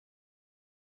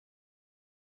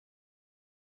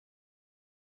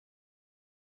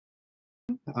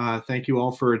Thank you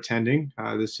all for attending.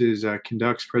 This is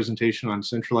Conduct's presentation on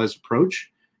Centralized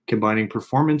Approach, combining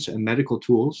performance and medical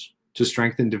tools to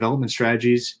strengthen development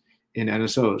strategies in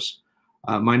NSOs.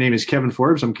 My name is Kevin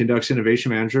Forbes. I'm Conduct's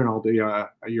Innovation Manager, and I'll be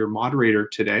your moderator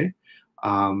today.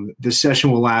 This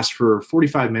session will last for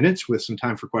 45 minutes with some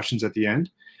time for questions at the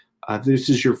end. If this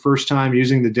is your first time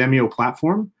using the Demio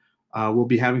platform, we'll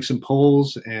be having some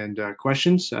polls and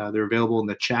questions. They're available in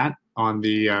the chat on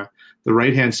the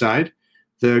right-hand side.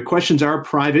 The questions are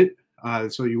private,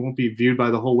 so you won't be viewed by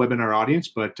the whole webinar audience,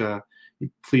 but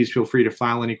please feel free to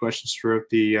file any questions throughout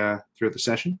the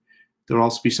session. There'll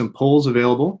also be some polls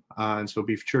available, and so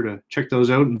be sure to check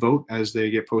those out and vote as they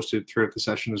get posted throughout the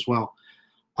session as well.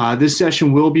 This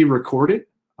session will be recorded,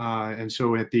 and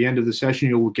so at the end of the session,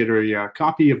 you'll get a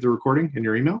copy of the recording in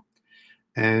your email.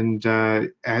 And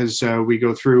as we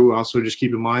go through, also just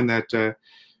keep in mind that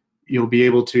you'll be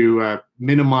able to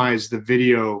minimize the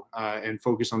video and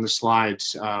focus on the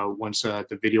slides once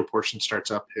the video portion starts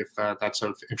up, if that's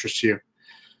of interest to you.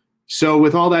 So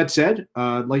with all that said,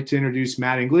 I'd like to introduce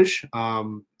Matt English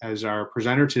as our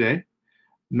presenter today.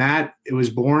 Matt was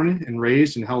born and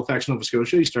raised in Halifax, Nova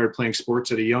Scotia. He started playing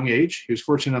sports at a young age. He was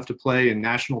fortunate enough to play in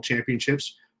national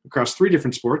championships across 3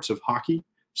 different sports of hockey,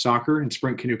 soccer, and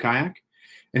sprint canoe kayak.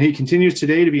 And he continues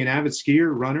today to be an avid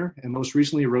skier, runner, and most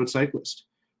recently a road cyclist.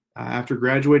 After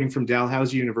graduating from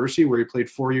Dalhousie University, where he played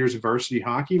 4 years of varsity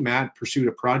hockey, Matt pursued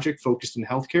a project focused in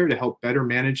healthcare to help better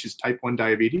manage his type 1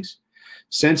 diabetes.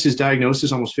 Since his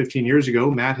diagnosis almost 15 years ago,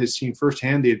 Matt has seen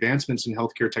firsthand the advancements in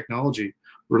healthcare technology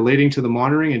relating to the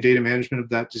monitoring and data management of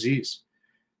that disease.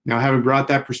 Now, having brought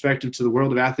that perspective to the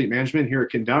world of athlete management here at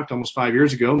Conduct almost 5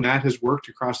 years ago, Matt has worked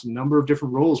across a number of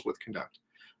different roles with Conduct: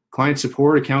 client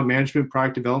support, account management,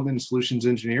 product development, and solutions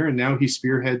engineer, and now he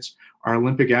spearheads our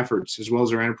Olympic efforts, as well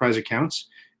as our enterprise accounts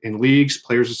in leagues,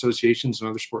 players associations, and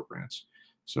other sport brands.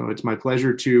 So it's my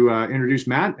pleasure to introduce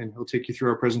Matt, and he'll take you through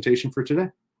our presentation for today.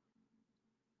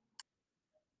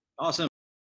 Awesome.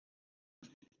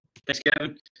 Thanks,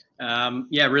 Kevin.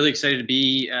 Yeah, really excited to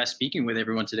be speaking with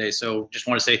everyone today. So just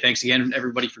want to say thanks again,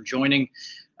 everybody, for joining.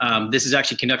 This is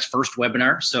actually Conduct's first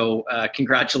webinar, so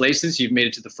congratulations, you've made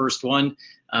it to the first one.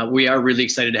 We are really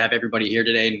excited to have everybody here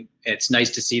today, and it's nice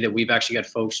to see that we've actually got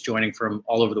folks joining from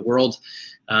all over the world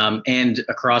and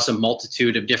across a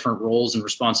multitude of different roles and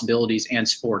responsibilities and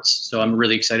sports. So I'm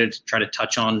really excited to try to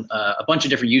touch on a bunch of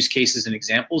different use cases and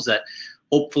examples that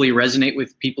hopefully resonate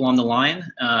with people on the line.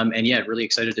 And yeah, really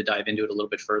excited to dive into it a little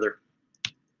bit further.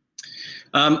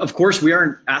 Of course, we are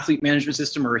an athlete management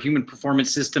system or a human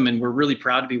performance system, and we're really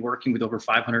proud to be working with over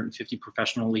 550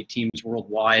 professional elite teams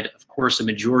worldwide. Of course, a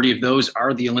majority of those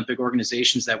are the Olympic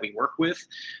organizations that we work with,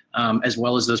 as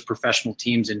well as those professional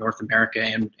teams in North America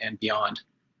and beyond.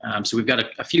 So we've got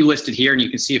a few listed here, and you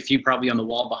can see a few probably on the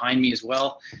wall behind me as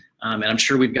well. And I'm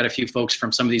sure we've got a few folks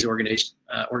from some of these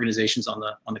organizations on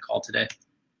the call today.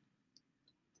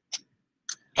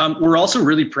 We're also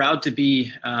really proud to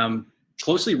be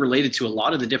closely related to a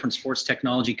lot of the different sports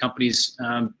technology companies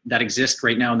that exist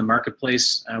right now in the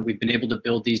marketplace. We've been able to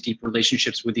build these deep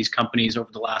relationships with these companies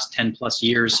over the last 10+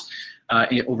 years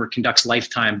over Conduct's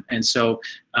lifetime. And so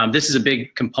this is a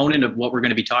big component of what we're going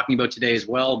to be talking about today as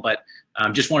well, but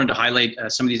just wanted to highlight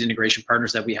some of these integration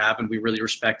partners that we have, and we really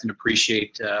respect and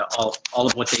appreciate all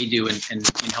of what they do in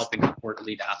helping support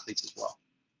elite athletes as well.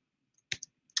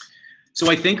 So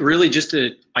I think really just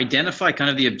to identify kind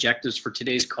of the objectives for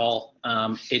today's call,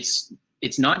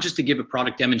 it's not just to give a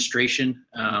product demonstration.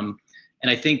 And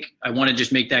I think I want to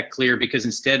just make that clear, because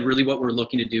instead really what we're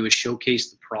looking to do is showcase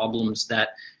the problems that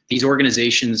these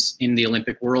organizations in the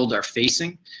Olympic world are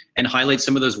facing and highlight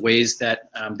some of those ways that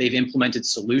they've implemented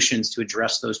solutions to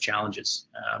address those challenges.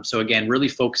 So again, really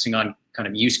focusing on kind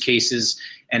of use cases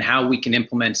and how we can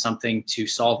implement something to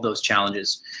solve those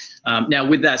challenges. Now,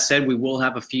 with that said, we will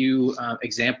have a few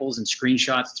examples and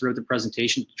screenshots throughout the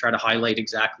presentation to try to highlight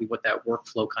exactly what that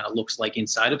workflow kind of looks like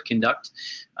inside of Conduct.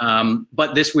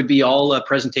 But this would be all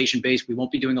presentation based. We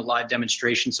won't be doing a live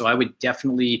demonstration, so I would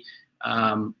definitely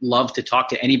love to talk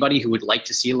to anybody who would like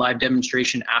to see a live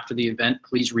demonstration after the event.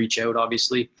 Please reach out,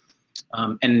 obviously.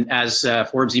 And as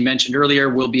Forbesy mentioned earlier,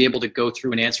 we'll be able to go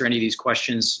through and answer any of these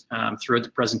questions throughout the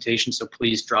presentation. So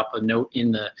please drop a note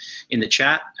in the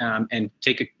chat and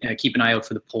keep an eye out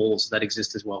for the polls that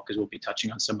exist as well, because we'll be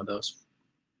touching on some of those.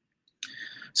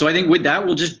 So I think with that,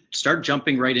 we'll just start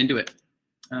jumping right into it.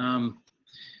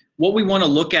 What we want to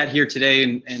look at here today,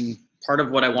 and part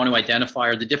of what I want to identify,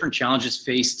 are the different challenges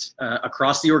faced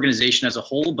across the organization as a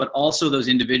whole, but also those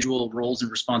individual roles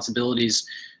and responsibilities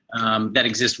that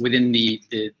exist within the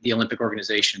Olympic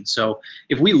organization. So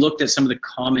if we looked at some of the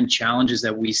common challenges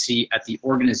that we see at the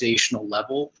organizational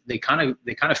level, they kind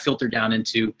of filter down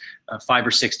into 5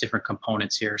 or 6 different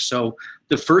components here. So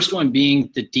the first one being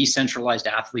the decentralized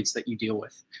athletes that you deal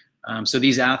with. So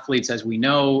these athletes, as we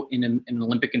know, in an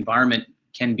Olympic environment,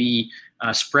 can be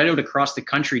spread out across the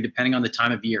country depending on the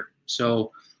time of year.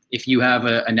 So if you have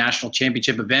a national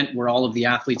championship event where all of the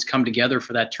athletes come together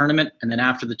for that tournament, and then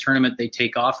after the tournament they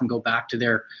take off and go back to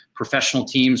their professional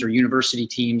teams or university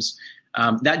teams,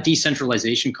 that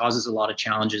decentralization causes a lot of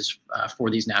challenges for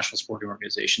these national sporting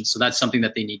organizations. So that's something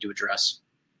that they need to address.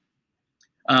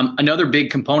 Another big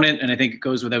component, and I think it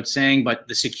goes without saying, but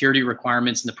the security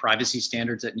requirements and the privacy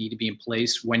standards that need to be in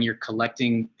place when you're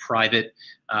collecting private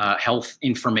health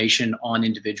information on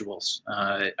individuals.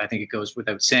 I think it goes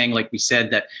without saying, like we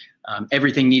said, that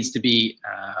everything needs to be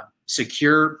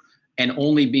secure and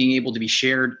only being able to be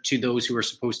shared to those who are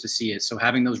supposed to see it. So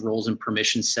having those roles and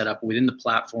permissions set up within the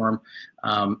platform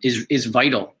is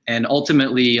vital. And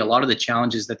ultimately, a lot of the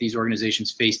challenges that these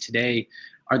organizations face today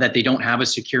are that they don't have a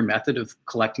secure method of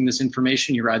collecting this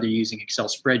information. You're either using Excel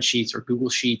spreadsheets or Google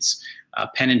Sheets,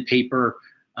 pen and paper.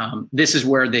 This is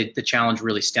where the challenge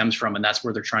really stems from, and that's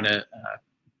where they're trying to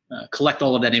collect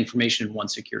all of that information in one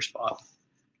secure spot.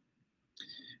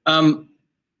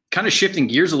 Kind of shifting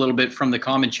gears a little bit from the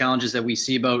common challenges that we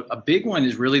see, about a big one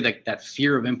is really that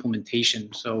fear of implementation.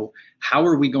 So how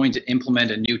are we going to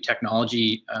implement a new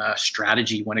technology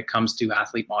strategy when it comes to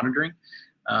athlete monitoring?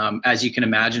 As you can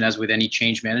imagine, as with any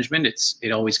change management,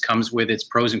 it always comes with its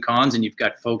pros and cons, and you've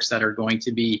got folks that are going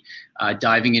to be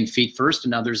diving in feet first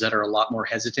and others that are a lot more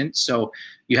hesitant. So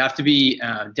you have to be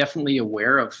definitely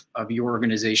aware of your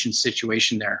organization's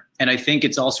situation there. And I think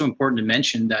it's also important to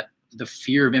mention that the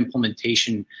fear of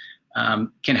implementation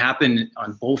can happen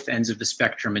on both ends of the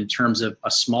spectrum. In terms of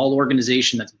a small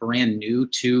organization that's brand new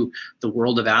to the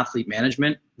world of athlete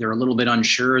management, they're a little bit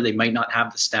unsure. They might not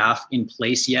have the staff in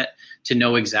place yet to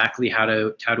know exactly how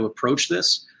to approach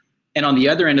this. And on the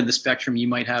other end of the spectrum, you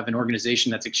might have an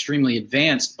organization that's extremely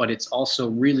advanced, but it's also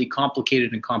really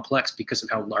complicated and complex because of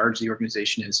how large the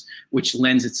organization is, which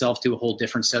lends itself to a whole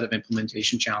different set of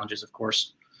implementation challenges, of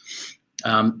course.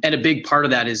 And a big part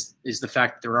of that is the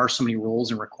fact that there are so many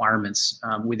roles and requirements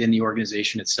within the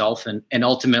organization itself. And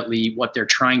ultimately, what they're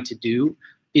trying to do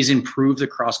is improve the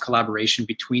cross collaboration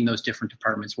between those different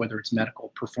departments, whether it's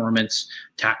medical, performance,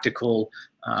 tactical,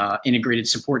 integrated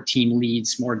support team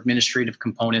leads, more administrative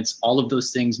components. All of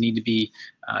those things need to be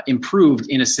improved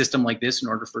in a system like this in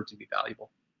order for it to be valuable.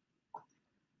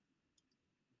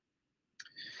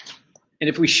 And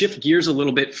if we shift gears a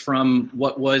little bit from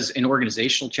what was an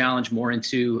organizational challenge more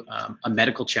into a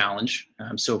medical challenge,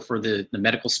 so for the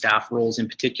medical staff roles in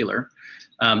particular,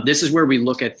 this is where we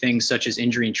look at things such as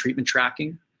injury and treatment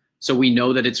tracking. So we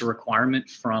know that it's a requirement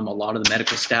from a lot of the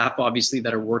medical staff, obviously,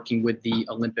 that are working with the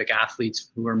Olympic athletes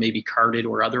who are maybe carded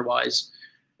or otherwise.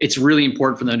 It's really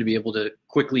important for them to be able to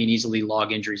quickly and easily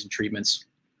log injuries and treatments.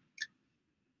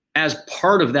 As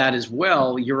part of that as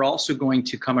well, you're also going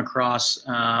to come across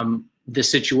the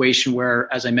situation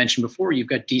where, as I mentioned before, you've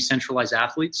got decentralized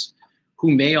athletes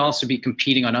who may also be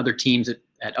competing on other teams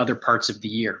at other parts of the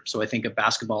year. So I think of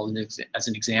basketball as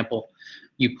an example.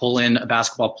 You pull in a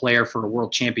basketball player for a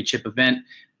world championship event.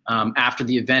 After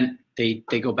the event, they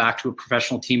go back to a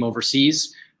professional team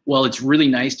overseas. Well, it's really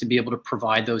nice to be able to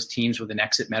provide those teams with an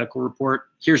exit medical report.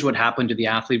 Here's what happened to the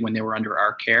athlete when they were under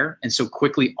our care. And so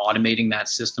quickly automating that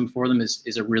system for them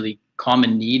is a really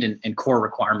common need and core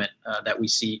requirement that we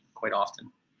see quite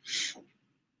often.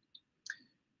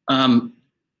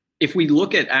 If we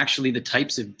look at actually the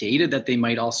types of data that they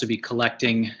might also be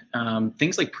collecting,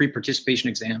 things like pre-participation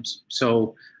exams.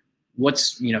 So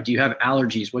do you have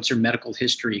allergies? What's your medical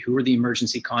history? Who are the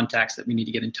emergency contacts that we need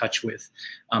to get in touch with?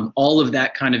 All of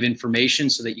that kind of information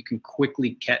so that you can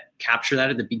quickly capture that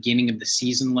at the beginning of the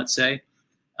season, let's say,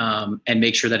 and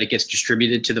make sure that it gets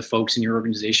distributed to the folks in your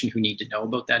organization who need to know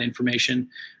about that information.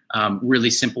 Really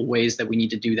simple ways that we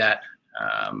need to do that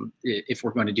if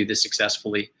we're going to do this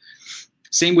successfully.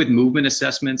 Same with movement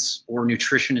assessments or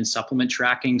nutrition and supplement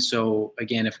tracking. So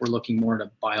again, if we're looking more at a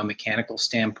biomechanical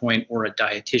standpoint or a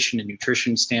dietitian and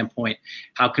nutrition standpoint,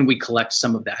 how can we collect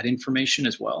some of that information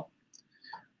as well?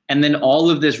 And then all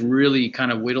of this really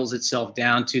kind of whittles itself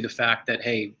down to the fact that,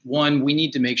 hey, one, we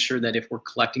need to make sure that if we're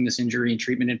collecting this injury and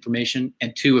treatment information,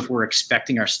 and two, if we're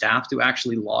expecting our staff to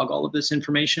actually log all of this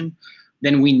information,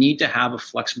 then we need to have a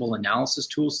flexible analysis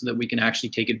tool so that we can actually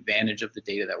take advantage of the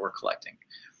data that we're collecting.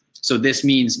 So this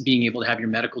means being able to have your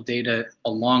medical data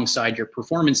alongside your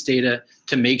performance data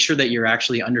to make sure that you're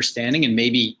actually understanding and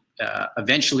maybe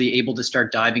eventually able to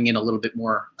start diving in a little bit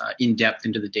more in depth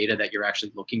into the data that you're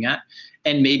actually looking at,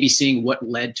 and maybe seeing what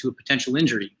led to a potential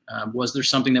injury. Was there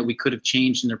something that we could have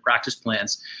changed in their practice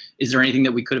plans? Is there anything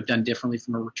that we could have done differently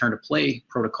from a return to play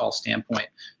protocol standpoint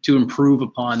to improve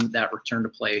upon that return to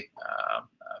play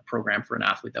program for an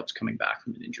athlete that was coming back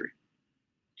from an injury?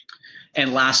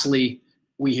 And lastly,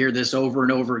 we hear this over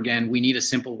and over again, we need a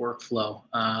simple workflow.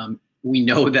 We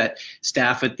know that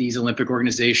staff at these Olympic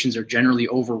organizations are generally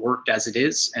overworked as it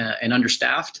is and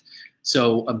understaffed.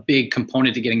 So a big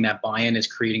component to getting that buy-in is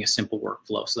creating a simple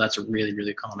workflow. So that's a really,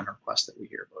 really common request that we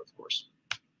hear about, of course.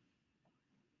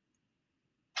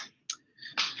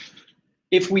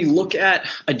 If we look at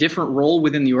a different role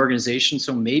within the organization,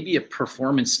 so maybe a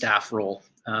performance staff role,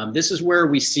 this is where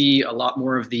we see a lot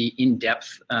more of the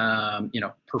in-depth,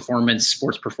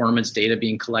 sports performance data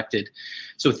being collected.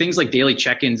 So things like daily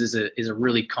check-ins is a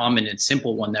really common and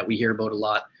simple one that we hear about a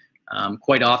lot.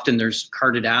 Quite often there's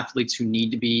carded athletes who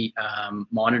need to be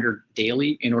monitored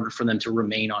daily in order for them to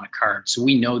remain on a card. So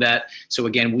we know that. So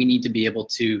again, we need to be able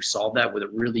to solve that with a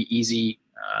really easy,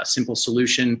 simple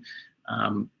solution.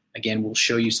 Again, we'll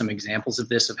show you some examples of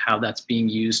this, of how that's being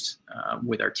used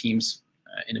with our teams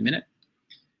in a minute.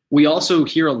 We also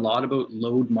hear a lot about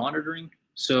load monitoring.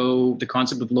 So the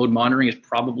concept of load monitoring is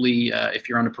probably, if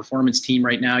you're on a performance team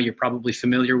right now, you're probably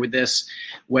familiar with this,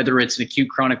 whether it's an acute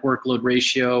chronic workload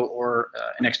ratio or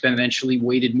an exponentially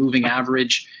weighted moving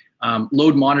average.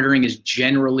 Load monitoring is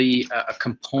generally a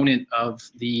component of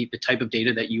the type of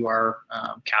data that you are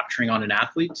capturing on an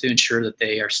athlete to ensure that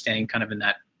they are staying kind of in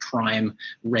that prime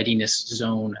readiness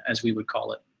zone, as we would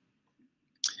call it.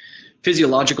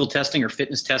 Physiological testing or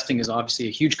fitness testing is obviously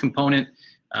a huge component.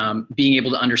 Being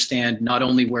able to understand not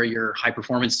only where your high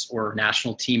performance or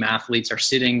national team athletes are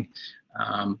sitting,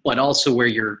 but also where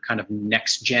your kind of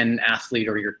next gen athlete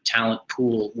or your talent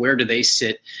pool, where do they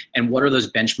sit, and what are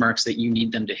those benchmarks that you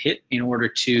need them to hit in order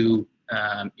to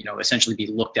essentially be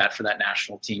looked at for that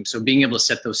national team. So being able to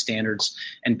set those standards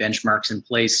and benchmarks in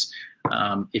place.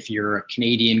 If you're a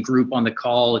Canadian group on the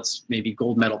call, it's maybe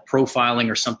gold medal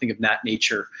profiling or something of that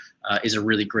nature is a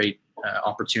really great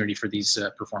opportunity for these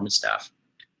performance staff.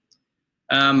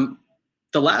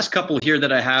 The last couple here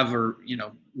that I have are,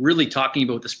 really talking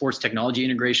about the sports technology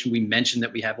integration. We mentioned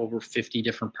that we have over 50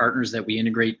 different partners that we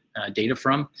integrate data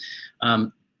from.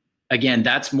 Again,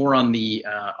 that's more on the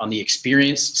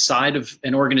experienced side of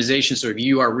an organization. So if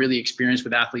you are really experienced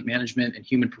with athlete management and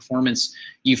human performance,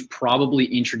 you've probably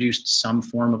introduced some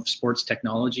form of sports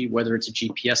technology, whether it's a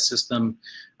GPS system,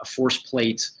 a force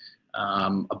plate,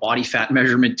 a body fat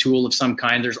measurement tool of some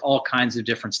kind. There's all kinds of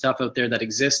different stuff out there that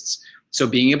exists. So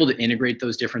being able to integrate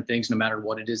those different things, no matter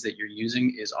what it is that you're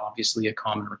using, is obviously a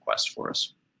common request for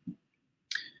us.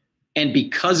 And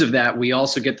because of that, we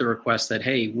also get the request that,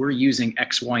 hey, we're using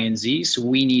X, Y, and Z, so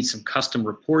we need some custom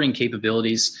reporting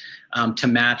capabilities to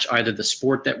match either the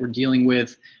sport that we're dealing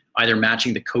with, either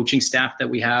matching the coaching staff that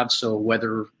we have. So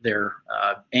whether they're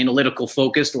analytical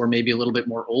focused or maybe a little bit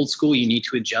more old school, you need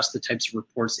to adjust the types of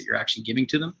reports that you're actually giving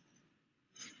to them.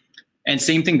 And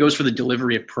same thing goes for the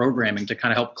delivery of programming to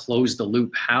kind of help close the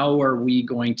loop. How are we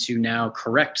going to now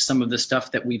correct some of the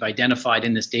stuff that we've identified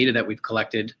in this data that we've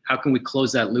collected? How can we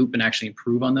close that loop and actually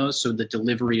improve on those? So the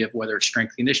delivery of whether it's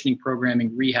strength conditioning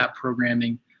programming, rehab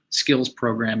programming, skills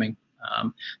programming,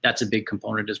 that's a big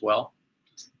component as well.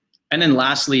 And then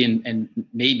lastly, and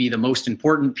maybe the most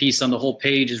important piece on the whole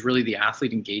page, is really the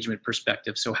athlete engagement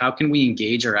perspective. So how can we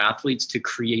engage our athletes to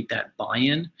create that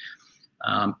buy-in?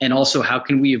 And also, how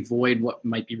can we avoid what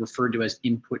might be referred to as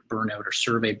input burnout or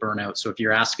survey burnout? So if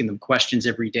you're asking them questions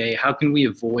every day, how can we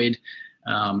avoid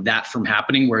that from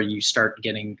happening, where you start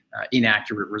getting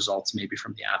inaccurate results maybe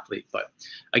from the athlete? But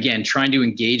again, trying to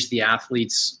engage the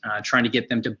athletes, trying to get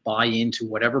them to buy into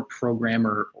whatever program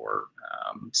or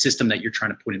system that you're trying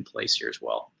to put in place here as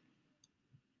well.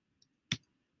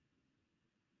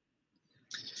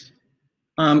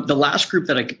 The last group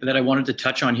that I wanted to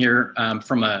touch on here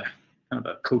from a kind of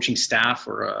a coaching staff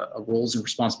or a roles and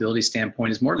responsibilities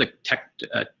standpoint is more the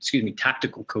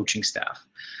tactical coaching staff.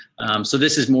 So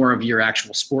this is more of your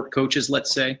actual sport coaches,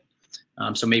 let's say.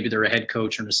 So maybe they're a head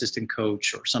coach or an assistant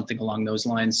coach or something along those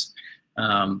lines.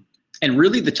 And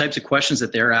really the types of questions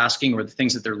that they're asking or the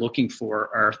things that they're looking for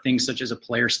are things such as a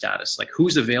player status, like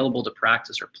who's available to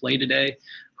practice or play today?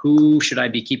 Who should I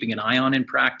be keeping an eye on in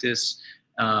practice?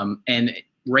 And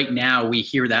right now we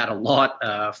hear that a lot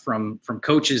from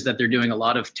coaches, that they're doing a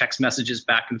lot of text messages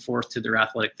back and forth to their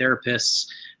athletic therapists.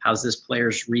 How's this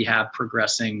player's rehab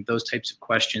progressing? Those types of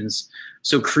questions.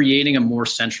 So creating a more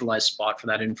centralized spot for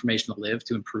that information to live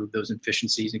to improve those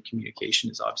efficiencies and communication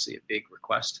is obviously a big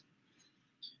request.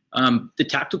 The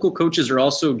tactical coaches are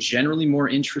also generally more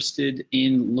interested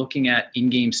in looking at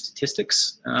in-game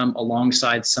statistics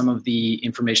alongside some of the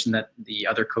information that the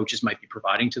other coaches might be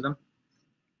providing to them.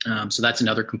 So that's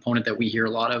another component that we hear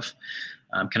a lot of.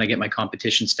 Can I get my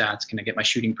competition stats? Can I get my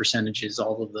shooting percentages?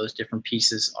 All of those different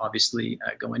pieces obviously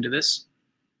go into this.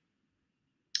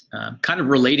 Kind of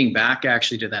relating back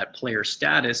actually to that player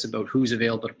status about who's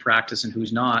available to practice and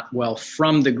who's not. Well,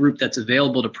 from the group that's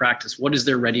available to practice, what is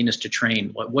their readiness to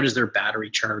train? What does their battery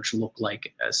charge look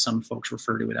like, as some folks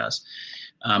refer to it as?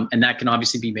 And that can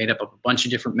obviously be made up of a bunch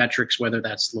of different metrics, whether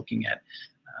that's looking at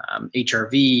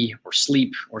HRV or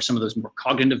sleep or some of those more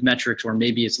cognitive metrics, or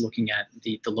maybe it's looking at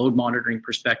the load monitoring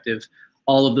perspective.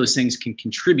 All of those things can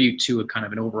contribute to a kind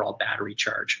of an overall battery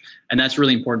charge. And that's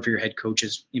really important for your head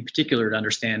coaches in particular to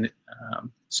understand,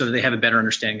 so that they have a better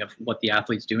understanding of what the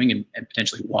athlete's doing and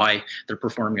potentially why they're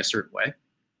performing a certain way.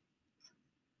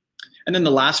 And then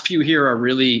the last few here are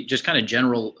really just kind of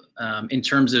general in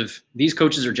terms of these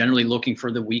coaches are generally looking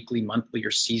for the weekly, monthly,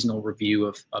 or seasonal review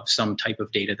of some type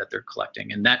of data that they're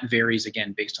collecting. And that varies,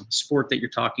 again, based on the sport that you're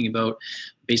talking about,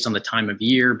 based on the time of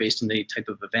year, based on the type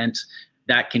of event.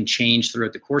 That can change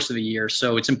throughout the course of a year.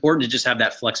 So it's important to just have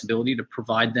that flexibility to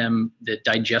provide them the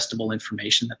digestible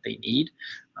information that they need.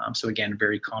 So again,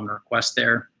 very common request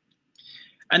there.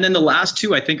 And then the last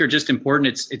two I think are just important.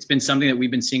 It's been something that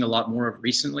we've been seeing a lot more of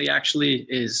recently actually,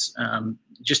 is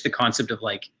just the concept of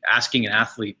like asking an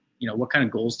athlete, you know, what kind of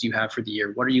goals do you have for the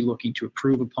year? What are you looking to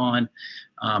improve upon?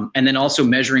 And then also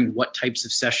measuring what types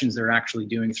of sessions they're actually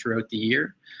doing throughout the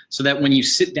year, so that when you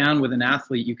sit down with an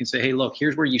athlete, you can say, hey, look,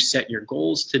 here's where you set your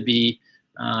goals to be.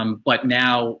 But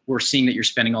now we're seeing that you're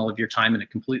spending all of your time in a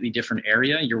completely different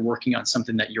area. You're working on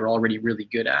something that you're already really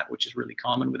good at, which is really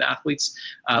common with athletes.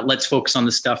 Let's focus on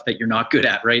the stuff that you're not good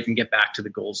at, right? And get back to the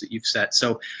goals that you've set.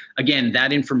 So again,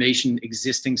 that information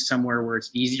existing somewhere where it's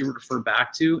easier to refer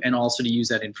back to, and also to use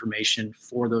that information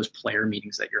for those player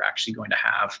meetings that you're actually going to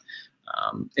have.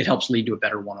 It helps lead to a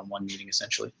better one-on-one meeting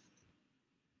essentially.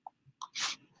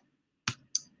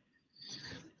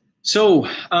 So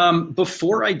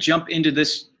before I jump into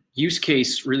this use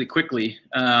case really quickly,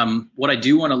 what I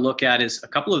do want to look at is a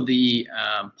couple of the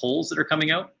polls that are coming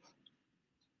out.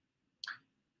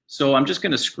 So I'm just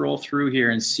going to scroll through here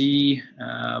and see.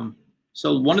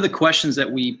 So one of the questions that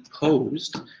we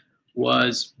posed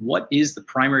was, what is the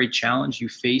primary challenge you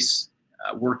face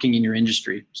working in your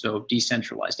industry? So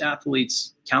decentralized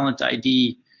athletes, talent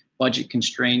ID, budget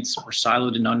constraints, or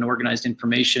siloed and unorganized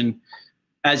information.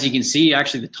 As you can see,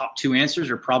 actually the top two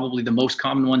answers are probably the most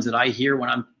common ones that I hear when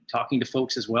I'm talking to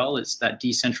folks as well, is that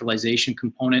decentralization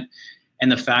component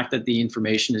and the fact that the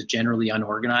information is generally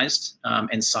unorganized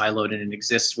and siloed, and it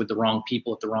exists with the wrong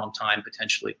people at the wrong time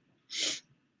potentially.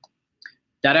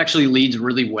 That actually leads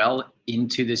really well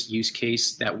into this use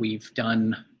case that we've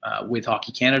done with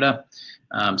Hockey Canada.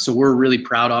 So we're really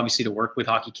proud, obviously, to work with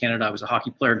Hockey Canada. I was a hockey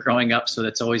player growing up, so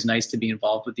that's always nice to be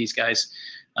involved with these guys.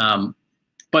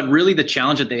 But really the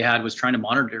challenge that they had was trying to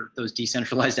monitor those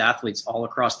decentralized athletes all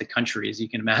across the country. As you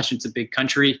can imagine, it's a big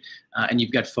country and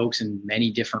you've got folks in many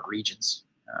different regions.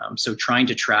 So trying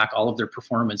to track all of their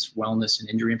performance, wellness, and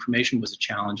injury information was a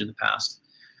challenge in the past.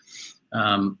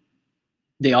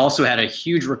 They also had a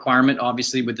huge requirement,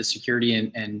 obviously, with the security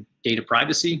and data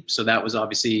privacy. So that was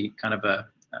obviously kind of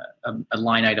a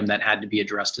line item that had to be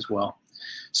addressed as well.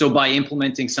 So by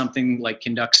implementing something like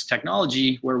Conduct's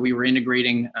technology, where we were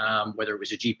integrating, whether it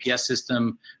was a GPS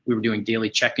system, we were doing daily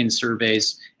check-in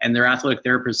surveys, and their athletic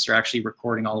therapists are actually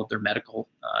recording all of their medical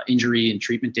injury and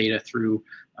treatment data through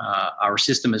our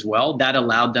system as well. That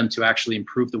allowed them to actually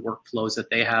improve the workflows that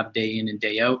they have day in and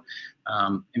day out,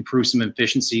 improve some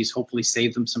efficiencies, hopefully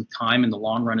save them some time in the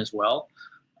long run as well.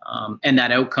 And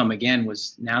that outcome, again,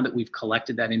 was now that we've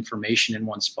collected that information in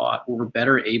one spot, we're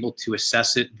better able to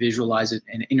assess it, visualize it,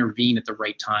 and intervene at the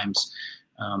right times.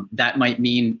 That might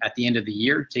mean at the end of the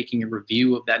year, taking a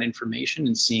review of that information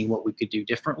and seeing what we could do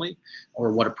differently,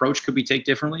 or what approach could we take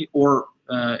differently, or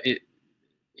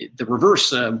the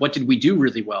reverse, what did we do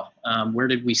really well? Where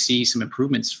did we see some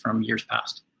improvements from years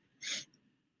past?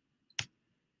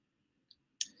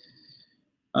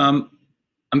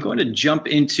 I'm going to jump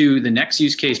into the next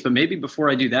use case, but maybe before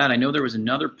I do that, I know there was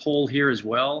another poll here as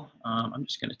well. I'm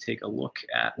just going to take a look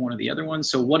at one of the other ones.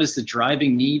 So what is the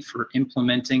driving need for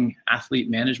implementing athlete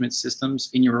management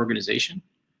systems in your organization?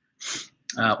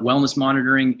 Wellness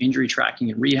monitoring, injury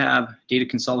tracking and rehab, data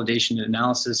consolidation and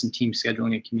analysis, and team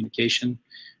scheduling and communication.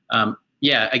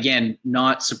 Yeah, again,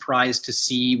 not surprised to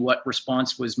see what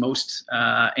response was most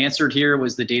answered here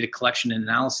was the data collection and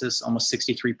analysis. Almost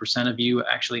 63% of you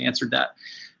actually answered that.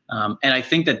 And I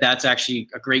think that that's actually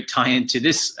a great tie-in to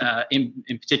this, in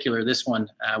particular, this one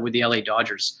with the LA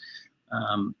Dodgers.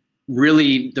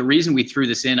 Really, the reason we threw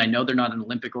this in, I know they're not an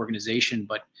Olympic organization,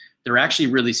 but they're actually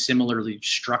really similarly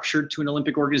structured to an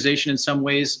Olympic organization in some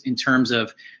ways, in terms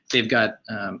of they've got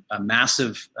a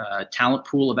massive talent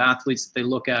pool of athletes that they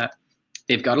look at.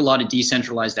 They've got a lot of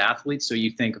decentralized athletes. So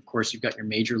you think, of course, you've got your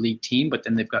major league team, but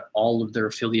then they've got all of their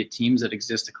affiliate teams that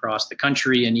exist across the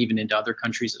country and even into other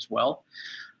countries as well.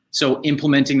 So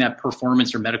implementing that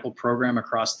performance or medical program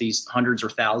across these hundreds or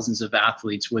thousands of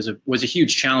athletes was a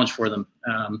huge challenge for them.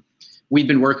 We've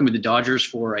been working with the Dodgers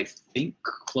for, I think,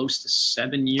 close to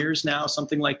 7 years now,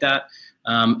 something like that.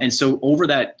 And so over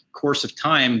that course of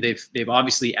time, they've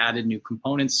obviously added new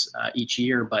components each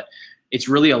year, but it's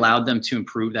really allowed them to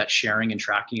improve that sharing and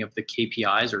tracking of the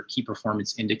KPIs, or key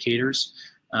performance indicators,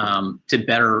 to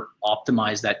better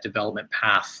optimize that development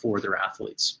path for their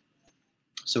athletes.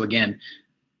 So again,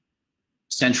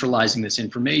 centralizing this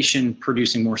information,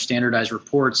 producing more standardized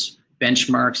reports,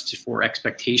 benchmarks for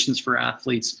expectations for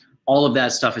athletes, all of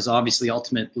that stuff has obviously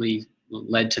ultimately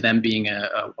led to them being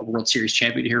a World Series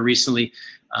champion here recently.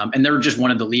 And they're just one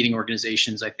of the leading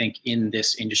organizations, I think, in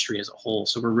this industry as a whole.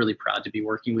 So we're really proud to be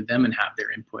working with them and have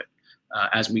their input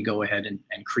as we go ahead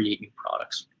and create new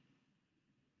products.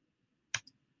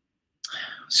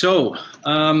 So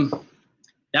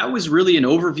that was really an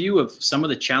overview of some of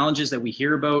the challenges that we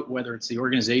hear about, whether it's the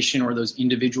organization or those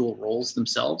individual roles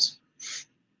themselves.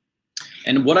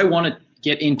 And what I want to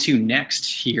get into next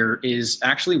here is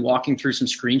actually walking through some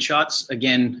screenshots.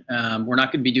 Again, we're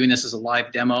not going to be doing this as a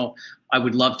live demo. I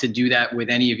would love to do that with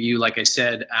any of you, like I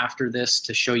said, after this,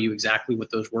 to show you exactly what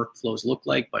those workflows look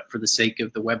like. But for the sake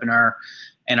of the webinar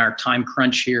and our time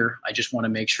crunch here, I just want to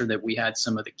make sure that we had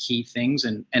some of the key things,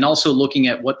 and also looking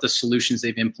at what the solutions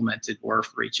they've implemented were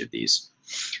for each of these.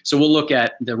 So we'll look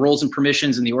at the roles and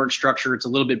permissions and the org structure. It's a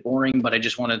little bit boring, but I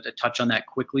just wanted to touch on that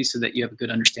quickly so that you have a good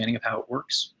understanding of how it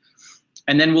works.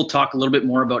 And then we'll talk a little bit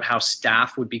more about how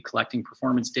staff would be collecting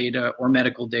performance data or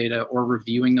medical data or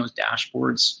reviewing those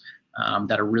dashboards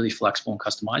that are really flexible and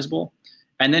customizable.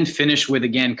 And then finish with,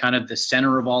 again, kind of the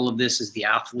center of all of this is the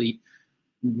athlete.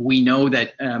 We know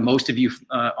that most of you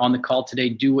on the call today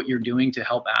do what you're doing to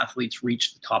help athletes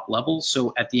reach the top level.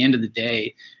 So at the end of the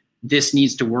day, this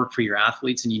needs to work for your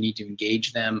athletes, and you need to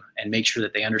engage them and make sure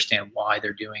that they understand why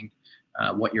they're doing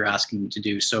what you're asking them to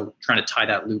do. So trying to tie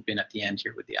that loop in at the end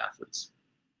here with the athletes.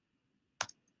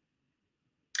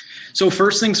 So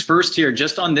first things first here,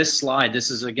 just on this slide,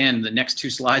 this is, again, the next two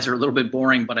slides are a little bit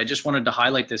boring, but I just wanted to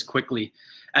highlight this quickly.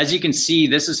 As you can see,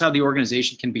 this is how the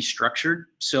organization can be structured.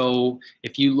 So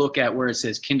if you look at where it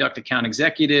says conduct account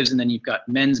executives, and then you've got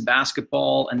men's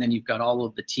basketball, and then you've got all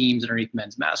of the teams underneath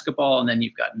men's basketball, and then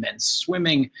you've got men's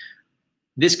swimming.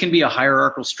 This can be a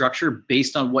hierarchical structure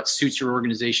based on what suits your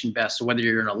organization best. So whether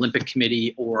you're an Olympic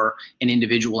committee or an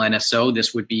individual NSO,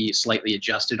 this would be slightly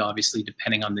adjusted, obviously,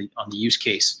 depending on the use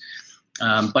case.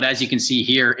 But as you can see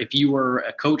here, if you were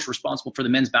a coach responsible for the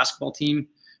men's basketball team,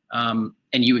 and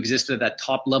you existed at that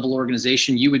top level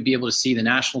organization, you would be able to see the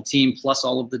national team plus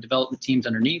all of the development teams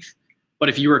underneath. But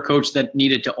if you were a coach that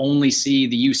needed to only see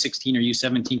the U16 or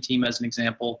U17 team as an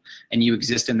example, and you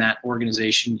exist in that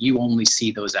organization, you only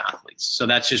see those athletes. So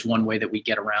that's just one way that we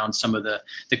get around some of the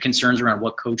concerns around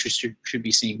what coaches should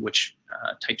be seeing which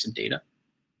types of data.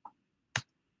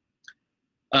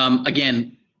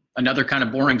 Again, another kind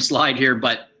of boring slide here,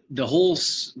 but the whole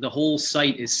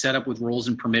site is set up with roles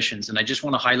and permissions. And I just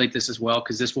want to highlight this as well,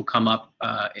 because this will come up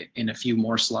in a few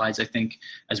more slides, I think,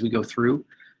 as we go through.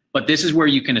 But this is where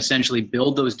you can essentially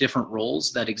build those different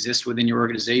roles that exist within your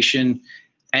organization.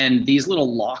 And these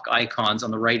little lock icons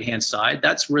on the right-hand side,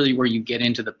 that's really where you get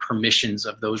into the permissions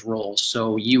of those roles.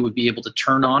 So you would be able to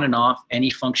turn on and off any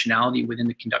functionality within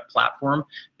the Conduct platform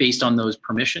based on those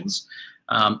permissions.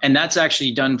 And that's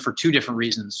actually done for two different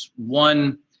reasons.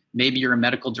 One, maybe you're a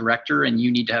medical director and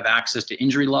you need to have access to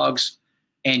injury logs,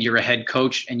 and you're a head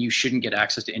coach and you shouldn't get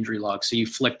access to injury logs. So you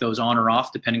flick those on or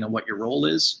off depending on what your role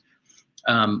is.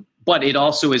 But it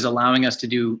also is allowing us to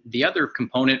do the other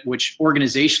component, which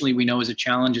organizationally we know is a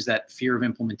challenge, is that fear of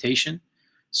implementation.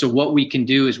 So what we can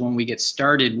do is when we get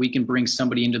started, we can bring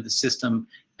somebody into the system,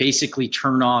 basically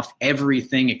turn off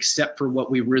everything except for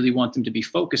what we really want them to be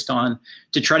focused on,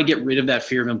 to try to get rid of that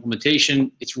fear of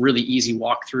implementation. It's really easy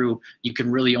walkthrough. You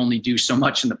can really only do so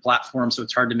much in the platform, so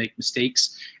it's hard to make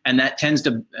mistakes. And that tends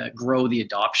to grow the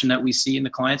adoption that we see in the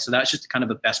clients. So that's just kind of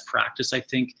a best practice, I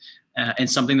think, and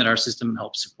something that our system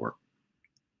helps support.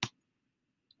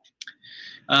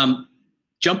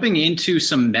 Jumping into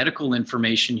some medical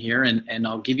information here, and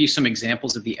I'll give you some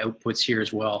examples of the outputs here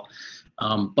as well.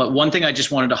 But one thing I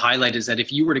just wanted to highlight is that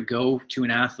if you were to go to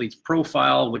an athlete's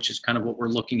profile, which is kind of what we're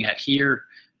looking at here,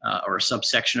 or a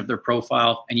subsection of their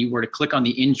profile, and you were to click on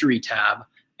the injury tab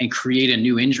and create a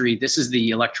new injury, this is the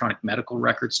electronic medical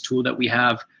records tool that we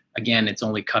have. Again, it's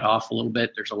only cut off a little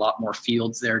bit. There's a lot more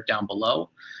fields there down below.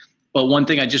 But one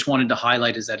thing I just wanted to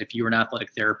highlight is that if you're an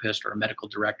athletic therapist or a medical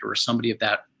director or somebody of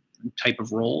that type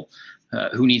of role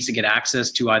who needs to get access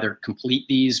to either complete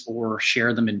these or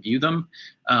share them and view them,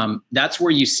 that's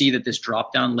where you see that this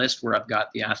drop-down list where I've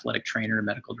got the athletic trainer and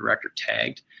medical director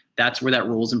tagged. That's where that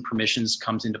roles and permissions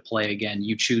comes into play again.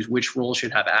 You choose which role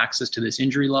should have access to this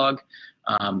injury log.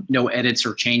 No edits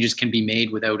or changes can be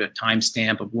made without a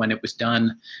timestamp of when it was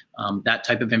done, that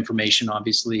type of information,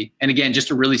 obviously. And again,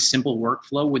 just a really simple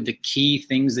workflow with the key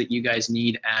things that you guys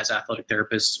need as athletic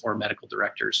therapists or medical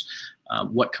directors.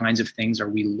 What kinds of things are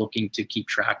we looking to keep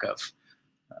track of?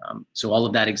 So all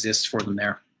of that exists for them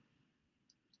there.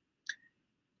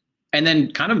 And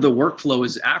then kind of the workflow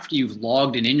is after you've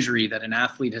logged an injury that an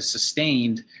athlete has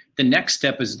sustained, the next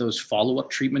step is those follow-up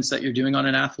treatments that you're doing on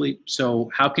an athlete.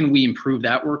 So how can we improve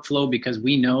that workflow? Because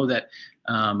we know that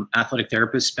athletic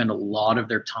therapists spend a lot of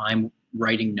their time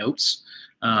writing notes,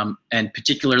 and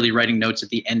particularly writing notes at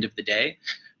the end of the day.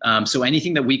 So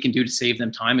anything that we can do to save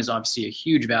them time is obviously a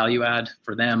huge value add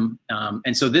for them.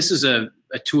 And so this is a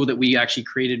tool that we actually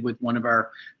created with one of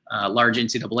our large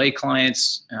NCAA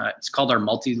clients. It's called our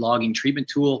multi-logging treatment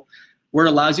tool, where it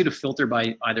allows you to filter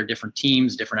by either different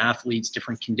teams, different athletes,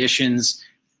 different conditions,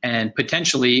 and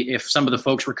potentially if some of the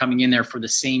folks were coming in there for the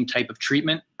same type of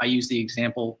treatment, I use the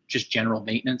example, just general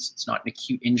maintenance. It's not an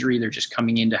acute injury. They're just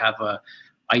coming in to have a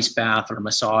ice bath or a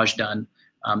massage done.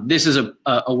 This is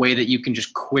a way that you can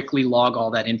just quickly log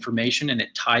all that information, and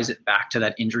it ties it back to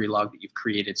that injury log that you've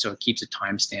created. So it keeps a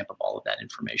timestamp of all of that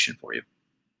information for you.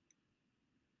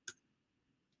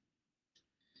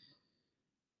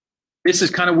 This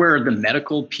is kind of where the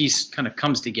medical piece kind of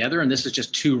comes together, and this is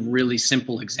just two really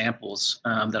simple examples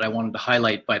that I wanted to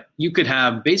highlight. But you could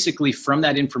have basically from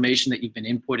that information that you've been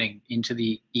inputting into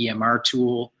the EMR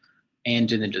tool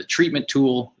and into the treatment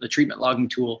tool, the treatment logging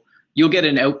tool, you'll get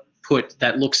an output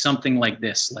that looks something like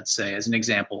this, let's say, as an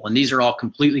example. And these are all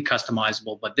completely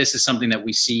customizable, but this is something that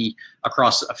we see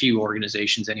across a few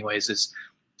organizations anyways, is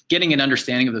getting an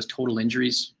understanding of those total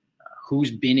injuries. Who's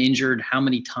been injured, how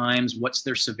many times, what's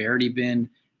their severity been,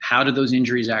 how did those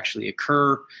injuries actually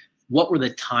occur, what were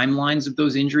the timelines of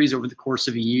those injuries over the course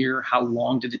of a year, how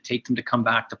long did it take them to come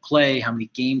back to play, how many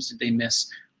games did they miss.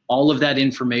 All of that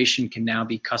information can now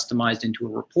be customized into a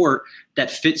report that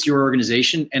fits your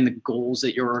organization and the goals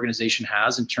that your organization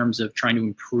has in terms of trying to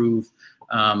improve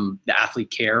the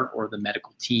athlete care or the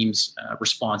medical team's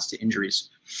response to injuries.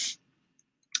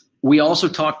 We also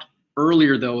talked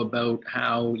earlier, though, about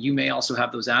how you may also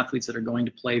have those athletes that are going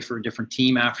to play for a different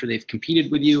team after they've competed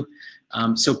with you.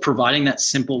 So providing that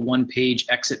simple one-page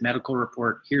exit medical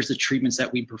report, here's the treatments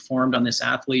that we performed on this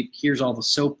athlete, here's all the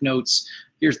SOAP notes,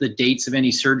 here's the dates of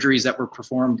any surgeries that were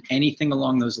performed, anything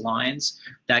along those lines,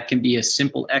 that can be a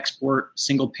simple export,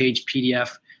 single-page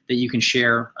PDF that you can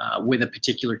share with a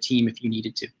particular team if you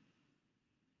needed to.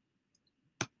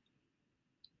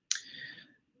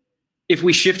 If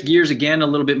we shift gears again a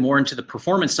little bit more into the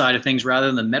performance side of things rather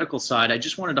than the medical side, I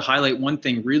just wanted to highlight one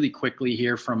thing really quickly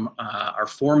here from our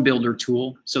form builder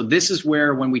tool. So this is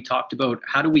where, when we talked about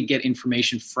how do we get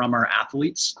information from our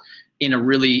athletes in a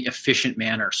really efficient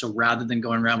manner. So rather than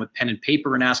going around with pen and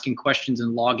paper and asking questions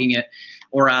and logging it,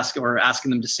 or asking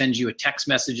them to send you a text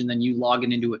message and then you log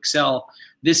it into Excel,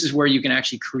 this is where you can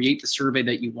actually create the survey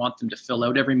that you want them to fill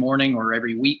out every morning or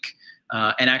every week.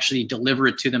 And actually deliver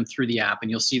it to them through the app. And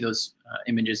you'll see those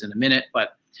images in a minute,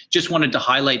 but just wanted to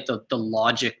highlight the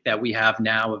logic that we have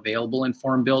now available in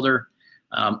Form Builder.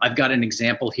 I've got an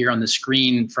example here on the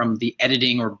screen from the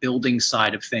editing or building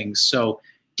side of things. So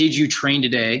did you train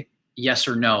today? Yes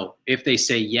or no? If they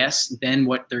say yes, then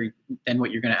what you're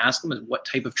going to ask them is, what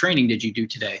type of training did you do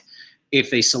today? If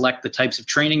they select the types of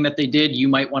training that they did, you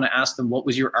might want to ask them, what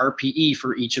was your RPE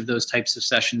for each of those types of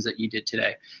sessions that you did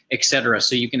today, et cetera.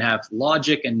 So you can have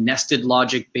logic and nested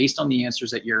logic based on the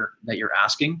answers that you're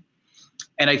asking.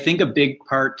 And I think a big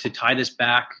part to tie this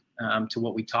back to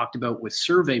what we talked about with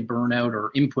survey burnout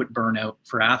or input burnout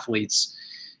for athletes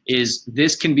is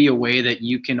this can be a way that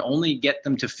you can only get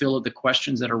them to fill out the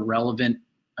questions that are relevant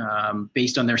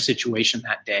based on their situation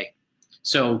that day.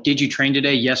 So did you train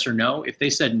today, yes or no? If they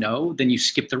said no, then you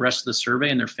skip the rest of the survey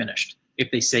and they're finished.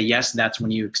 If they say yes, that's when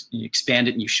you expand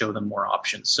it and you show them more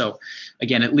options. So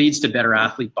again, it leads to better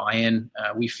athlete buy-in,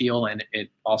 we feel, and it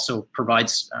also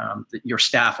provides your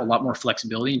staff a lot more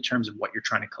flexibility in terms of what you're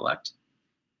trying to collect.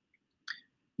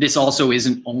 This also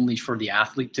isn't only for the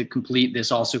athlete to complete.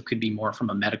 This also could be more from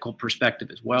a medical perspective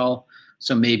as well.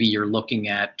 So maybe you're looking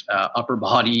at upper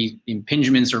body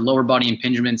impingements or lower body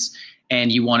impingements,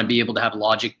 and you want to be able to have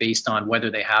logic based on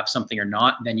whether they have something or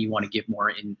not. Then you want to give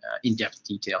more in-depth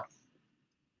detail.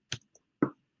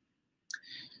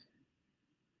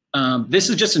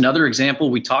 This is just another example.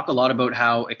 We talk a lot about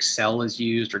how Excel is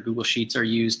used or Google Sheets are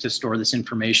used to store this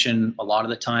information a lot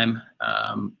of the time.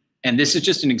 And this is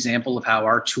just an example of how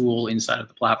our tool inside of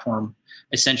the platform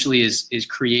essentially is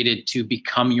created to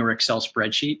become your Excel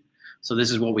spreadsheet. So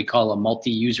this is what we call a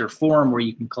multi-user form, where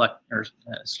you can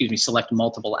select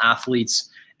multiple athletes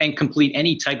and complete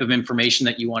any type of information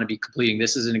that you want to be completing.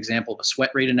 This is an example of a sweat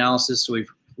rate analysis. So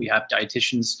we have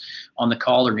dietitians on the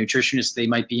call or nutritionists. They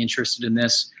might be interested in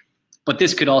this. But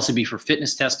this could also be for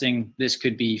fitness testing. This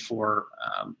could be for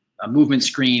a movement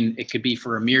screen. It could be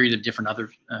for a myriad of different other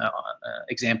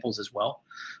examples as well.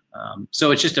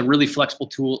 So it's just a really flexible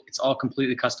tool. It's all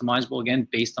completely customizable, again,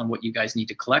 based on what you guys need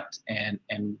to collect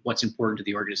and what's important to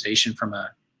the organization from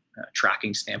a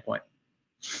tracking standpoint.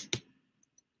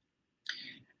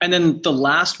 And then the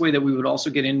last way that we would also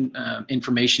get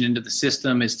information into the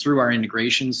system is through our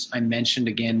integrations. I mentioned,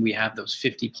 again, we have those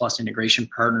 50+ integration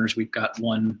partners. We've got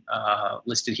one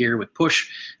listed here with Push,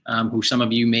 who some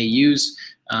of you may use.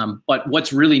 But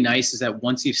what's really nice is that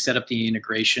once you've set up the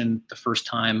integration the first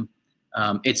time,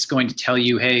 it's going to tell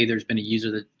you, hey, there's been a user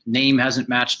that name hasn't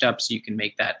matched up, so you can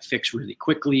make that fix really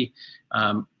quickly,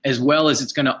 as well as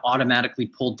it's going to automatically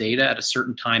pull data at a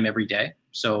certain time every day.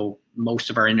 So most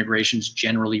of our integrations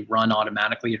generally run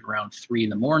automatically at around 3 in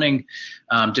the morning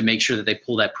to make sure that they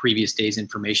pull that previous day's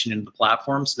information into the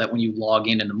platform, so that when you log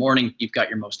in the morning, you've got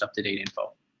your most up-to-date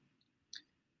info.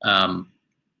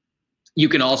 You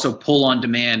can also pull on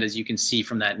demand, as you can see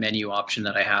from that menu option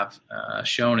that I have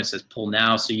shown. It says pull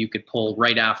now, so you could pull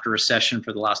right after a session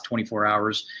for the last 24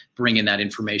 hours, bring in that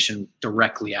information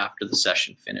directly after the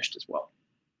session finished as well.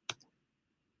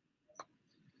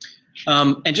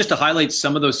 And just to highlight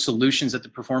some of those solutions that the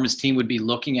performance team would be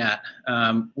looking at,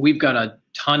 we've got a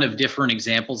ton of different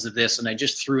examples of this, and I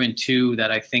just threw in 2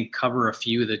 that I think cover a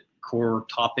few of the core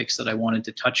topics that I wanted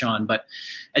to touch on. But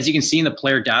as you can see in the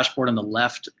player dashboard on the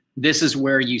left, this is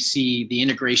where you see the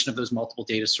integration of those multiple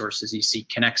data sources. You see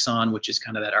Connexon, which is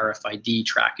kind of that RFID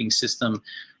tracking system.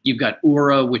 You've got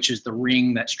Oura, which is the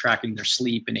ring that's tracking their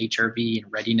sleep and HRV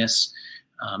and readiness.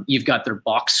 You've got their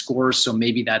box scores, so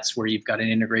maybe that's where you've got an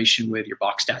integration with your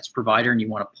box stats provider and you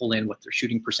want to pull in what their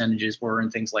shooting percentages were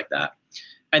and things like that.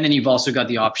 And then you've also got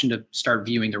the option to start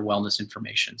viewing their wellness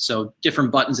information. So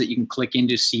different buttons that you can click in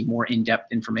to see more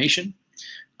in-depth information.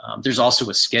 There's also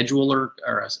a scheduler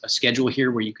or a schedule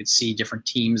here where you could see different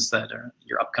teams that are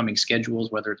your upcoming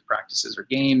schedules, whether it's practices or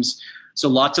games. So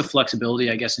lots of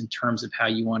flexibility, I guess, in terms of how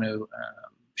you want to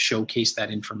showcase that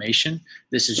information.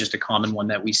 This is just a common one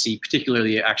that we see,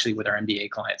 particularly actually with our NBA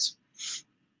clients.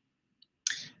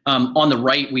 On the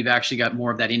right, we've actually got more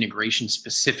of that integration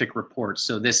specific report.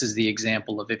 So this is the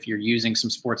example of if you're using some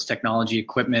sports technology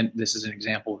equipment. This is an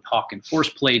example of Hawk and Force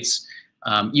plates.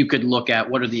 You could look at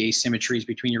what are the asymmetries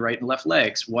between your right and left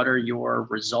legs. What are your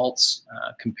results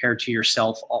compared to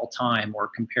yourself all time or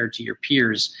compared to your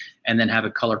peers, and then have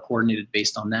it color coordinated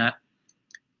based on that.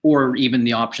 Or even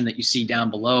the option that you see down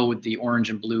below with the orange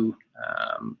and blue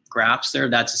graphs there,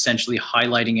 that's essentially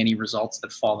highlighting any results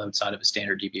that fall outside of a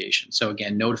standard deviation. So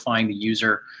again, notifying the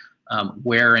user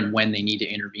where and when they need to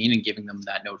intervene and giving them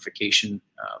that notification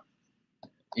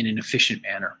in an efficient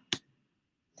manner.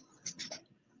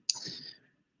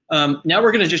 Now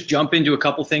we're going to just jump into a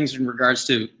couple things in regards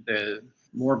to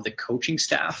more of the coaching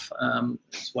staff.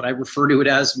 It's what I refer to it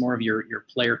as, more of your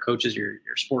player coaches, your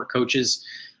sport coaches.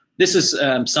 This is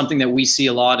something that we see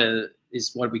a lot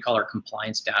is what we call our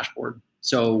compliance dashboard.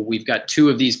 So we've got 2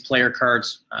 of these player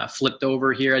cards flipped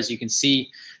over here. As you can see,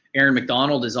 Aaron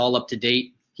McDonald is all up to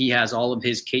date. He has all of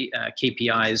his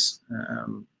KPIs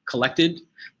collected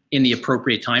in the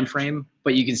appropriate time frame.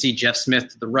 But you can see Jeff Smith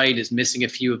to the right is missing a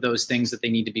few of those things that they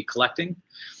need to be collecting.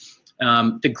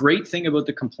 The great thing about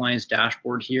the compliance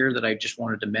dashboard here that I just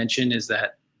wanted to mention is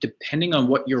that depending on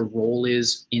what your role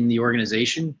is in the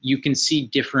organization, you can see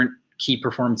different key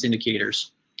performance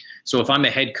indicators. So if I'm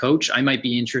a head coach, I might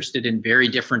be interested in very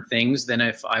different things than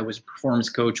if I was a performance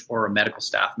coach or a medical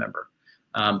staff member.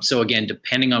 So again,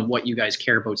 depending on what you guys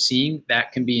care about seeing,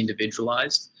 that can be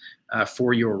individualized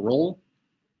for your role.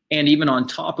 And even on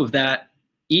top of that,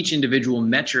 each individual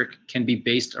metric can be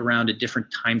based around a different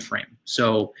time frame.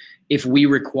 So if we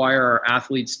require our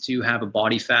athletes to have a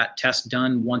body fat test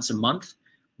done once a month,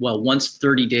 well, once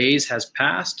 30 days has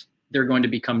passed, they're going to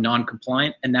become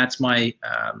non-compliant, and that's my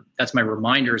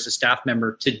reminder as a staff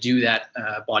member to do that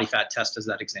body fat test as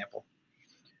that example.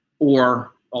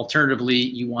 Or alternatively,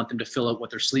 you want them to fill out what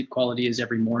their sleep quality is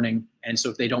every morning, and so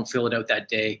if they don't fill it out that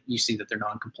day, you see that they're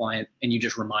non-compliant, and you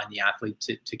just remind the athlete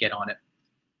to get on it.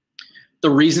 The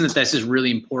reason that this is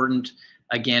really important,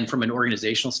 again, from an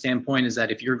organizational standpoint, is that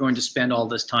if you're going to spend all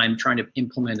this time trying to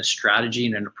implement a strategy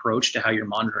and an approach to how you're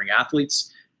monitoring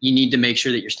athletes, you need to make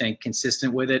sure that you're staying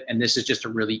consistent with it. And this is just a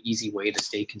really easy way to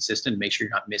stay consistent and make sure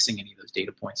you're not missing any of those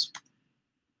data points.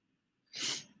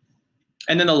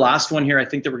 And then the last one here, I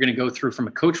think that we're going to go through from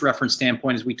a coach reference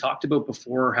standpoint, is we talked about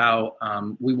before how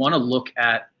we want to look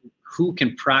at who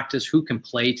can practice, who can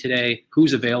play today,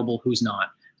 who's available, who's not.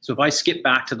 So if I skip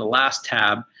back to the last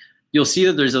tab, you'll see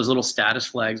that there's those little status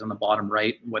flags on the bottom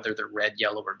right, whether they're red,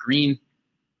 yellow, or green.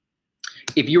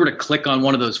 If you were to click on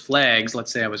one of those flags,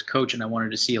 let's say I was coach and I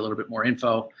wanted to see a little bit more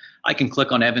info, I can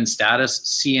click on Evan's status,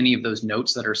 see any of those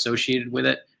notes that are associated with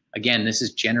it. Again, this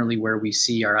is generally where we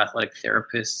see our athletic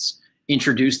therapists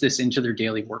introduce this into their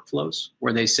daily workflows,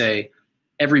 where they say,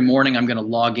 every morning I'm going to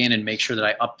log in and make sure that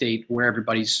I update where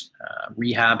everybody's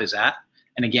rehab is at.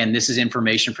 And again, this is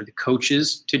information for the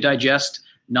coaches to digest,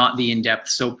 not the in-depth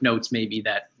soap notes maybe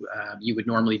that you would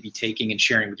normally be taking and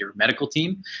sharing with your medical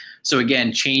team. So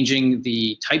again, changing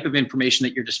the type of information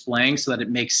that you're displaying so that it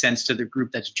makes sense to the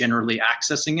group that's generally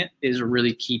accessing it is a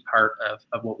really key part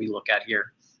of what we look at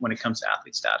here when it comes to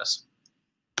athlete status.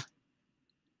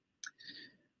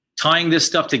 Tying this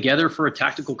stuff together for a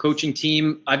tactical coaching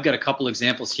team, I've got a couple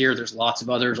examples here. There's lots of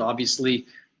others, obviously.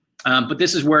 But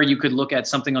this is where you could look at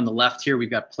something on the left here. We've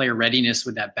got player readiness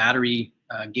with that battery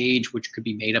gauge, which could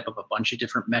be made up of a bunch of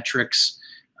different metrics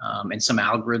and some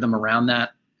algorithm around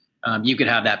that. You could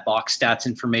have that box stats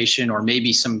information or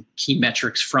maybe some key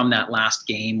metrics from that last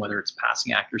game, whether it's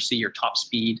passing accuracy or top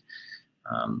speed.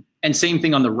 And same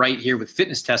thing on the right here with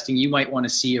fitness testing. You might want to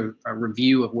see a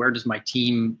review of where does my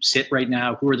team sit right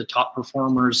now? Who are the top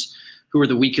performers? Who are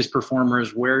the weakest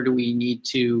performers? Where do we need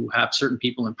to have certain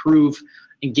people improve?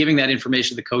 And giving that information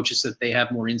to the coaches so that they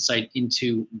have more insight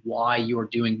into why you're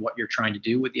doing what you're trying to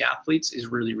do with the athletes is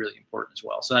really, really important as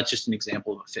well. So that's just an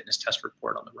example of a fitness test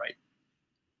report on the right.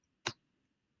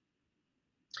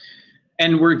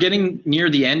 And we're getting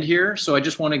near the end here, so I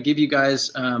just want to give you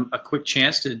guys a quick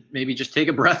chance to maybe just take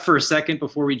a breath for a second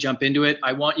before we jump into it.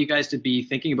 I want you guys to be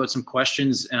thinking about some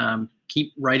questions.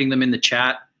 Keep writing them in the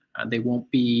chat. They won't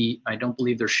be, I don't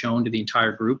believe they're shown to the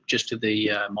entire group, just to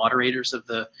the moderators of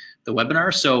the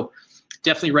webinar. So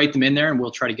definitely write them in there and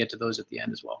we'll try to get to those at the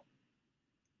end as well.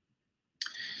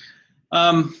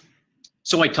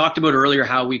 So I talked about earlier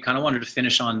how we kind of wanted to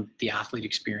finish on the athlete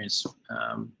experience.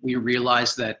 We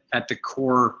realized that at the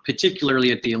core,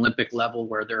 particularly at the Olympic level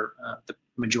where they're, the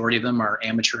majority of them are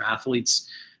amateur athletes,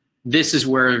 this is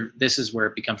where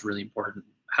it becomes really important.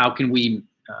 How can we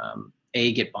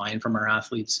get buy-in from our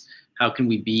athletes? How can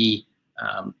we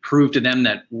prove to them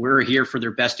that we're here for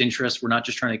their best interest? We're not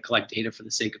just trying to collect data for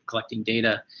the sake of collecting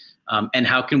data. And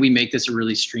how can we make this a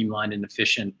really streamlined and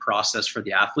efficient process for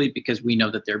the athlete? Because we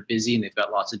know that they're busy and they've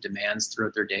got lots of demands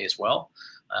throughout their day as well.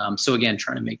 So again,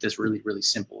 trying to make this really, really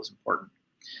simple is important.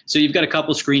 So you've got a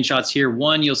couple screenshots here.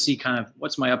 One, you'll see kind of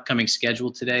what's my upcoming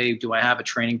schedule today? Do I have a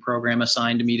training program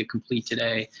assigned to me to complete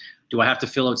today? Do I have to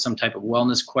fill out some type of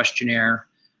wellness questionnaire?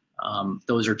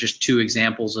 Those are just two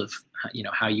examples of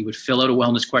how you would fill out a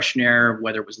wellness questionnaire,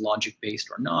 whether it was logic-based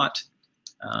or not.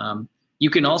 You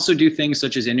can also do things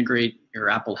such as integrate your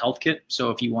Apple Health Kit.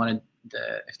 So if you wanted,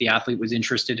 if the athlete was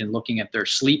interested in looking at their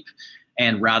sleep,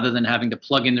 and rather than having to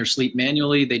plug in their sleep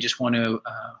manually, they just want to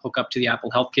hook up to the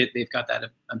Apple Health Kit, they've got that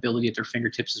ability at their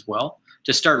fingertips as well.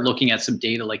 To start looking at some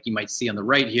data like you might see on the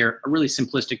right here, a really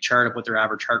simplistic chart of what their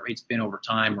average heart rate's been over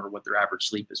time or what their average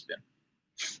sleep has been.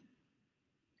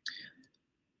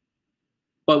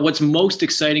 But what's most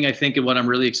exciting, I think, and what I'm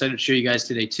really excited to show you guys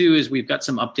today too, is we've got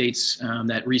some updates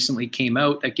that recently came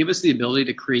out that give us the ability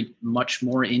to create much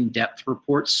more in-depth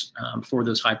reports for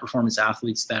those high-performance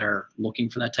athletes that are looking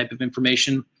for that type of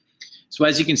information. So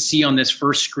as you can see on this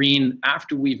first screen,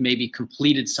 after we've maybe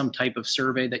completed some type of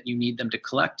survey that you need them to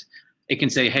collect, it can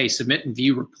say, hey, submit and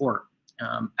view report.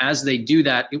 As they do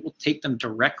that, it will take them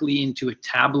directly into a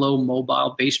Tableau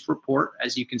mobile-based report,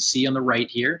 as you can see on the right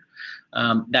here.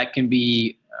 That can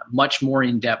be much more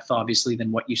in-depth, obviously,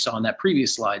 than what you saw on that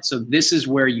previous slide. So this is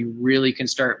where you really can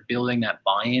start building that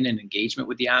buy-in and engagement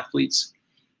with the athletes.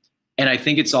 And I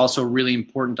think it's also really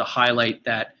important to highlight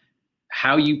that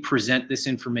how you present this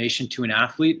information to an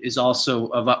athlete is also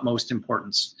of utmost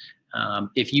importance.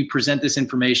 If you present this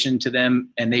information to them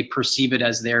and they perceive it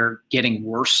as they're getting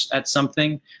worse at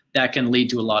something, that can lead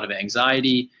to a lot of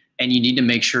anxiety And you need to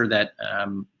make sure that,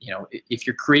 if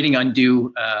you're creating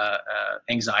undue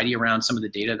anxiety around some of the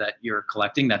data that you're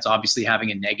collecting, that's obviously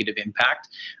having a negative impact.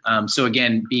 So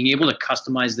again, being able to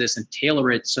customize this and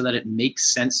tailor it so that it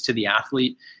makes sense to the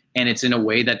athlete and it's in a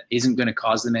way that isn't going to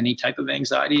cause them any type of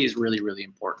anxiety is really, really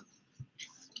important.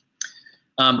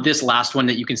 This last one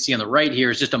that you can see on the right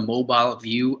here is just a mobile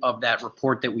view of that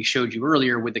report that we showed you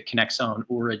earlier with the Connect Zone,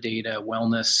 URA data,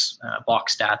 wellness,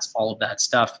 box stats, all of that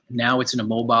stuff. Now it's in a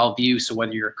mobile view, so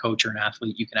whether you're a coach or an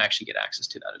athlete, you can actually get access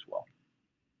to that as well.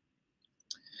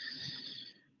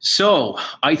 So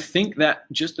I think that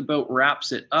just about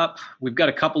wraps it up. We've got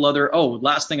a couple other,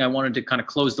 last thing I wanted to kind of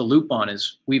close the loop on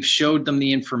is we've showed them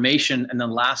the information, and the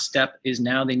last step is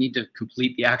now they need to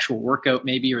complete the actual workout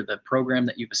maybe, or the program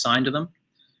that you've assigned to them.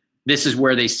 This is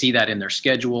where they see that in their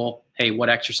schedule. Hey, what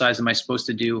exercise am I supposed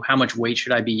to do? How much weight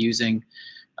should I be using?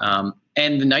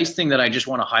 And the nice thing that I just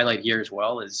want to highlight here as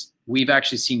well is we've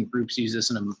actually seen groups use this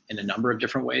in a number of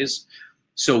different ways.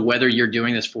 So whether you're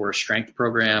doing this for a strength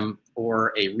program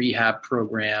or a rehab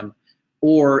program,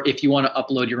 or if you want to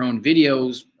upload your own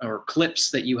videos or clips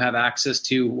that you have access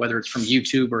to, whether it's from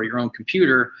YouTube or your own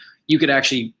computer, you could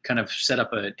actually kind of set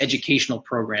up an educational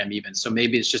program even. So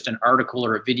maybe it's just an article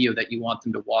or a video that you want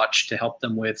them to watch to help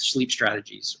them with sleep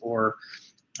strategies, or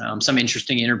some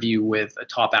interesting interview with a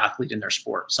top athlete in their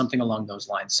sport, something along those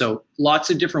lines. So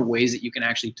lots of different ways that you can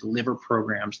actually deliver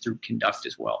programs through Conduct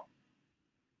as well.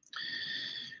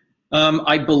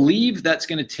 I believe that's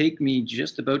going to take me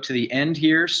just about to the end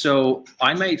here. So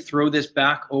I might throw this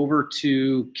back over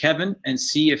to Kevin and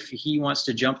see if he wants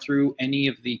to jump through any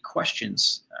of the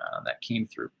questions that came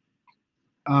through.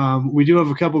 We do have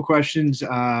a couple questions.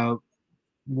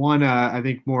 One, I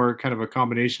think more kind of a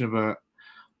combination of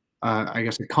I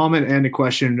guess a comment and a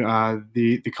question.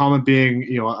 The comment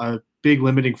being, a big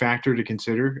limiting factor to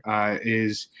consider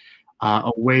is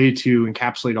a way to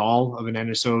encapsulate all of an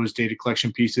NSO's data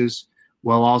collection pieces,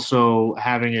 while also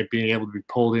having it being able to be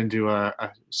pulled into a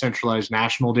centralized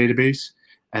national database,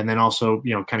 and then also,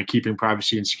 kind of keeping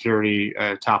privacy and security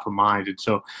top of mind. And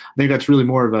so I think that's really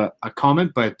more of a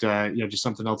comment, but, just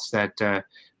something else that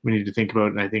we need to think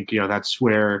about. And I think, that's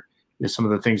where some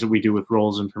of the things that we do with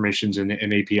roles and permissions and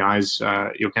APIs,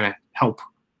 kind of help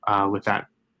with that.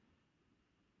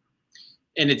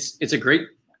 And it's a great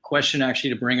question actually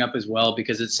to bring up as well,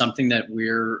 because it's something that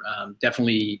we're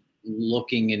definitely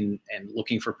looking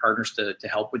for partners to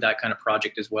help with that kind of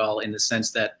project as well, in the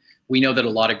sense that we know that a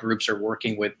lot of groups are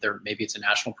working with maybe it's a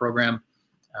national program,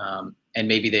 and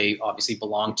maybe they obviously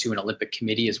belong to an Olympic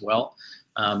committee as well.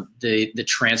 The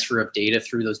transfer of data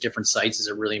through those different sites is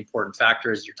a really important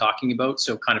factor, as you're talking about.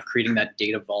 So kind of creating that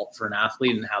data vault for an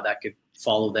athlete and how that could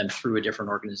follow them through a different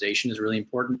organization is really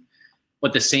important.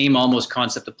 But the same almost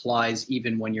concept applies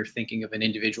even when you're thinking of an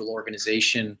individual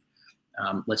organization.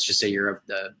 Let's just say you're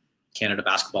the Canada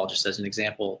basketball, just as an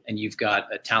example, and you've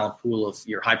got a talent pool of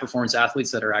your high performance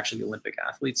athletes that are actually Olympic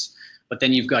athletes. But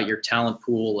then you've got your talent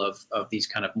pool of these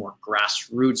kind of more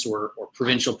grassroots or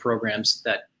provincial programs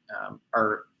that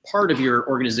are part of your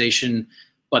organization,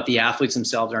 but the athletes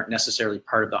themselves aren't necessarily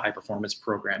part of the high performance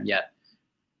program yet.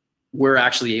 We're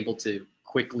actually able to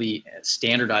quickly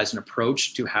standardize an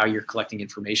approach to how you're collecting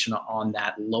information on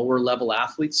that lower level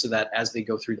athletes, so that as they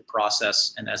go through the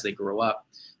process and as they grow up,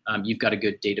 you've got a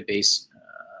good database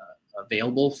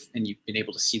available, and you've been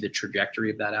able to see the trajectory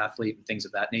of that athlete and things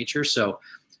of that nature. So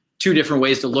two different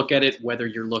ways to look at it, whether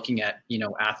you're looking at,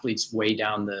 athletes way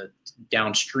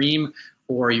downstream,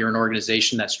 or you're an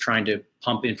organization that's trying to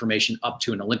pump information up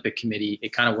to an Olympic committee.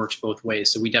 It kind of works both ways.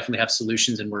 So we definitely have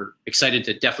solutions, and we're excited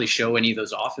to definitely show any of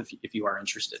those off if you are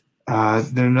interested.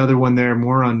 Then another one there,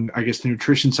 more on, I guess, the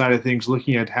nutrition side of things,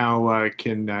 looking at how it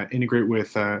can integrate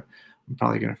with, I'm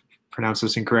probably going to pronounce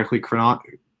this incorrectly,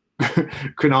 Chronometer,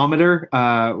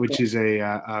 which is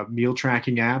a meal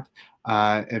tracking app,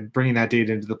 and bringing that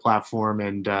data into the platform,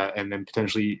 and then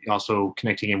potentially also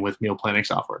connecting in with meal planning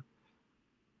software.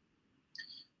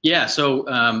 Yeah, so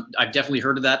I've definitely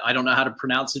heard of that. I don't know how to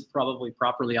pronounce it probably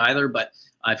properly either, but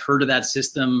I've heard of that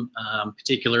system,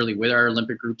 particularly with our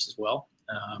Olympic groups as well.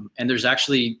 And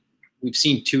we've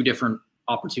seen two different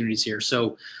opportunities here.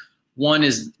 So one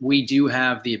is we do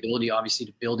have the ability, obviously,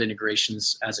 to build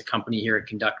integrations as a company here at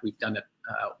Conduct. We've done it,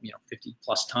 50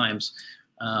 plus times.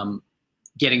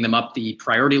 Getting them up the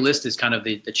priority list is kind of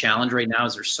the challenge right now,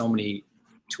 is there's so many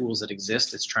tools that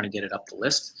exist. It's trying to get it up the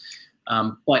list.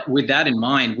 But with that in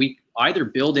mind, we either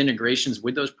build integrations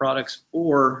with those products,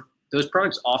 or those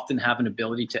products often have an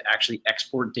ability to actually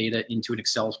export data into an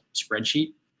Excel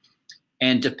spreadsheet.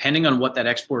 And depending on what that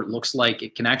export looks like,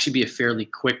 it can actually be a fairly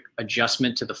quick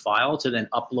adjustment to the file to then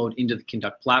upload into the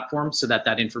Conduct platform so that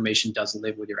that information does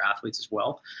live with your athletes as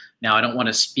well. Now, I don't want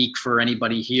to speak for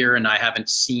anybody here, and I haven't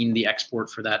seen the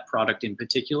export for that product in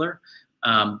particular,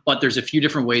 but there's a few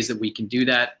different ways that we can do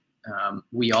that.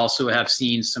 We also have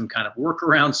seen some kind of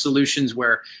workaround solutions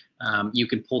where you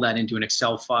can pull that into an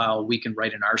Excel file. We can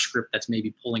write an R script that's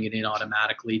maybe pulling it in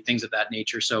automatically, things of that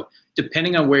nature. So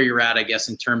depending on where you're at, I guess,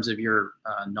 in terms of your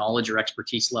knowledge or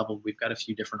expertise level, we've got a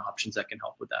few different options that can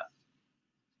help with that.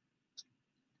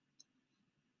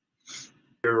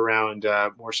 Around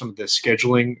more some of the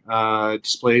scheduling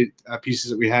display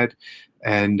pieces that we had,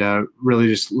 and really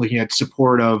just looking at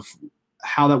support of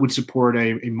how that would support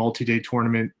a multi-day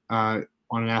tournament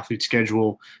on an athlete's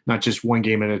schedule, not just one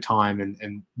game at a time,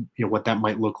 and you know what that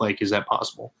might look like. Is that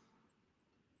possible?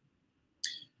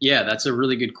 Yeah, that's a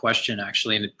really good question,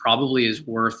 actually, and it probably is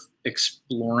worth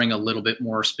exploring a little bit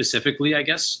more specifically, I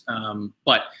guess.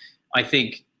 But I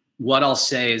think what I'll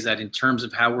say is that in terms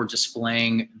of how we're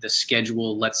displaying the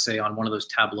schedule, let's say on one of those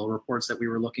Tableau reports that we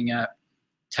were looking at,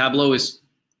 Tableau is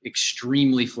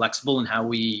extremely flexible in how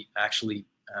we actually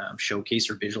showcase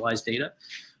or visualize data.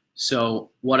 So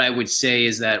what I would say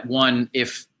is that, one,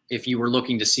 if you were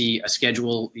looking to see a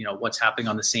schedule, you know, what's happening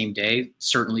on the same day,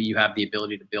 certainly you have the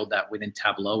ability to build that within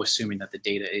Tableau, assuming that the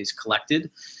data is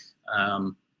collected.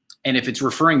 And if it's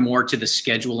referring more to the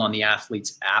schedule on the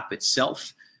athlete's app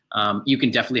itself, you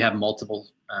can definitely have multiple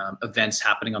events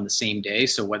happening on the same day.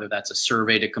 So whether that's a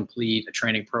survey to complete, a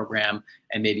training program,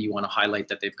 and maybe you want to highlight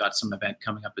that they've got some event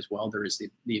coming up as well, there is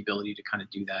the ability to kind of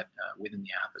do that within the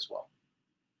app as well.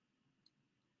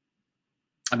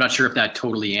 I'm not sure if that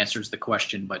totally answers the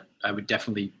question, but I would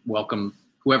definitely welcome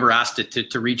whoever asked it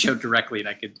to reach out directly, and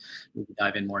I could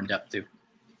dive in more in depth too.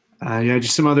 Yeah,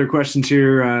 just some other questions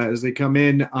here as they come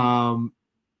in.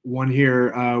 One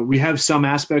here, we have some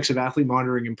aspects of athlete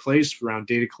monitoring in place around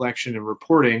data collection and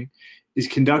reporting. Is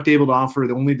Conduct able to offer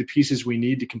only the pieces we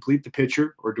need to complete the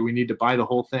picture, or do we need to buy the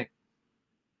whole thing?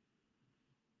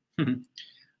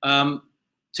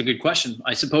 It's a good question.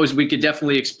 I suppose we could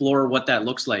definitely explore what that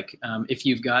looks like. If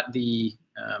you've got the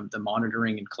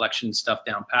monitoring and collection stuff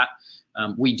down pat,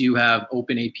 we do have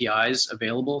open APIs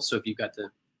available. So if you've got the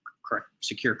correct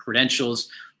secure credentials,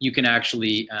 you can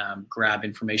actually grab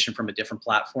information from a different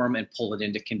platform and pull it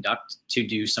into Conduct to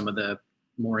do some of the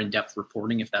more in-depth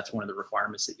reporting if that's one of the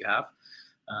requirements that you have.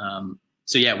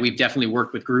 So yeah, we've definitely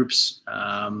worked with groups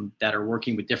that are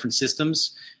working with different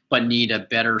systems, but need a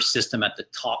better system at the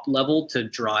top level to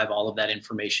drive all of that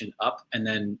information up and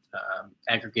then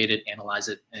aggregate it, analyze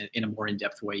it in a more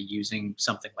in-depth way using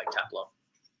something like Tableau.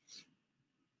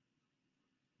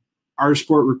 Our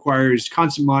sport requires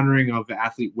constant monitoring of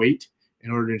athlete weight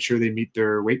in order to ensure they meet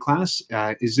their weight class.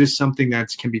 Is this something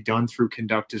that can be done through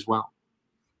Conduct as well?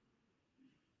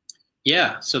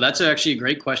 Yeah, so that's actually a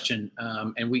great question.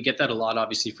 And we get that a lot,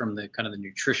 obviously, from the kind of the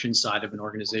nutrition side of an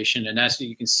organization. And as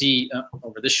you can see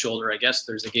over this shoulder, I guess,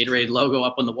 there's a Gatorade logo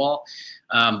up on the wall.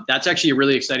 That's actually a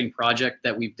really exciting project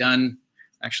that we've done.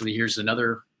 Actually, here's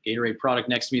another Gatorade product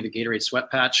next to me, the Gatorade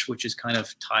Sweat Patch, which is kind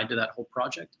of tied to that whole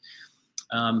project.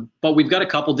 But we've got a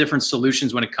couple different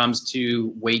solutions when it comes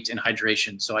to weight and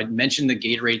hydration. So I mentioned the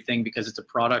Gatorade thing because it's a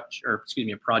project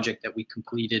that we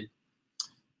completed.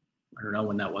 I don't know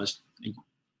when that was,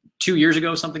 2 years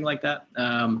ago, something like that.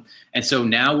 And so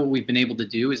now what we've been able to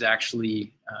do is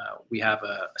actually, we have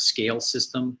a scale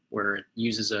system where it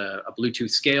uses a Bluetooth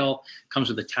scale, comes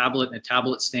with a tablet and a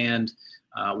tablet stand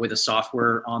with a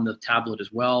software on the tablet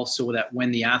as well, so that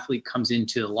when the athlete comes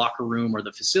into the locker room or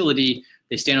the facility,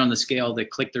 they stand on the scale, they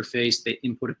click their face, they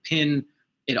input a pin,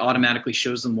 it automatically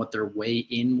shows them what their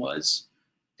weigh-in was.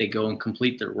 They go and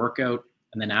complete their workout.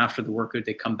 And then after the workout,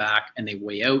 they come back and they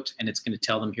weigh out, and it's going to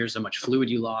tell them, here's how much fluid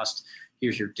you lost.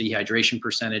 Here's your dehydration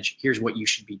percentage. Here's what you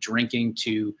should be drinking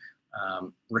to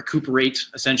recuperate,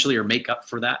 essentially, or make up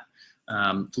for that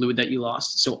fluid that you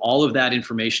lost. So all of that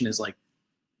information is like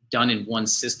done in one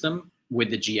system with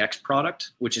the GX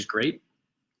product, which is great.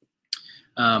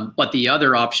 But the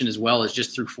other option as well is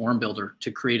just through Form Builder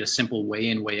to create a simple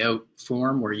weigh-in, weigh-out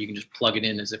form where you can just plug it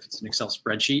in as if it's an Excel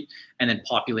spreadsheet and then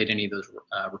populate any of those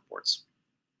reports.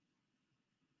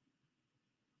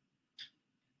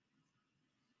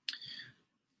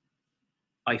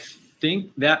 I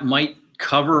think that might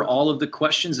cover all of the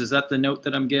questions. Is that the note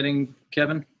that I'm getting,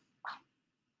 Kevin?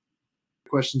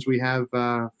 Questions we have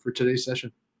for today's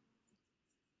session.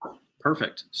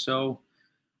 Perfect. So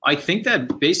I think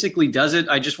that basically does it.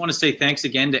 I just want to say thanks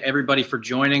again to everybody for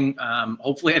joining.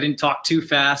 Hopefully I didn't talk too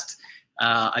fast.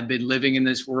 I've been living in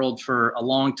this world for a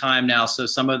long time now, so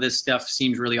some of this stuff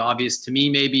seems really obvious to me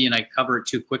maybe, and I cover it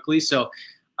too quickly. So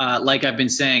like I've been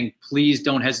saying, please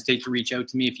don't hesitate to reach out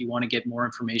to me if you want to get more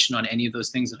information on any of those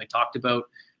things that I talked about,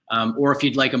 or if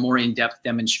you'd like a more in-depth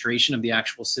demonstration of the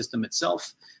actual system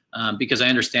itself, because I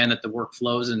understand that the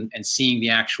workflows and seeing the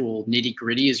actual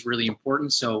nitty-gritty is really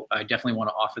important. So I definitely want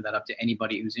to offer that up to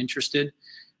anybody who's interested.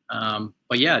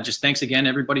 But yeah, just thanks again,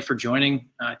 everybody, for joining.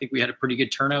 I think we had a pretty good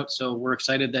turnout, so we're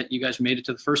excited that you guys made it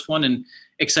to the first one, and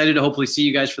excited to hopefully see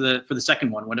you guys for the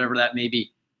second one, whatever that may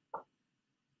be.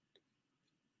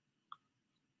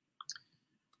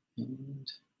 And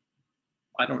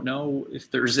I don't know if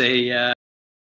there's a